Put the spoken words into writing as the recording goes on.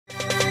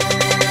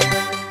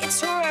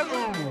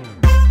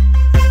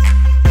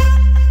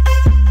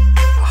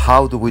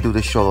how do we do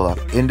the shoulder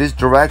lock? In this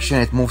direction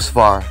it moves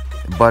far,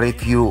 but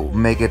if you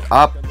make it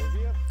up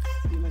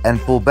and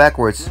pull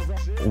backwards,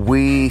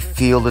 we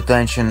feel the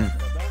tension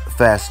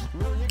fast.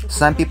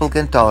 Some people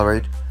can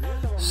tolerate,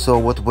 so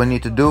what we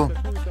need to do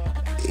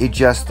is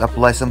just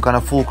apply some kind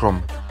of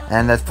fulcrum,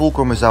 and that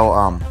fulcrum is our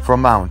arm.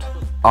 From mount,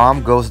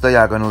 arm goes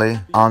diagonally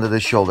under the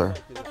shoulder,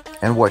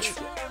 and watch.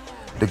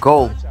 The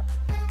goal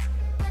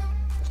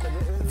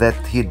that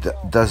he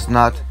does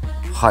not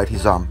hide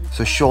his arm,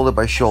 so shoulder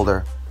by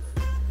shoulder,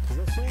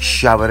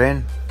 shove it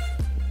in,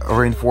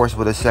 reinforce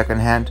with the second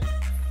hand,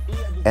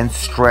 and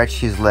stretch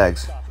his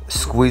legs.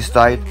 Squeeze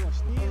tight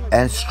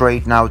and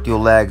straighten out your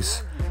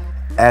legs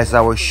as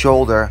our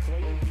shoulder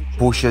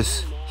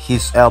pushes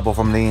his elbow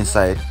from the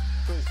inside.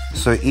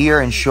 So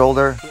ear and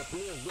shoulder,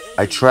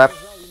 I trap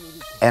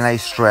and I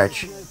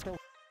stretch.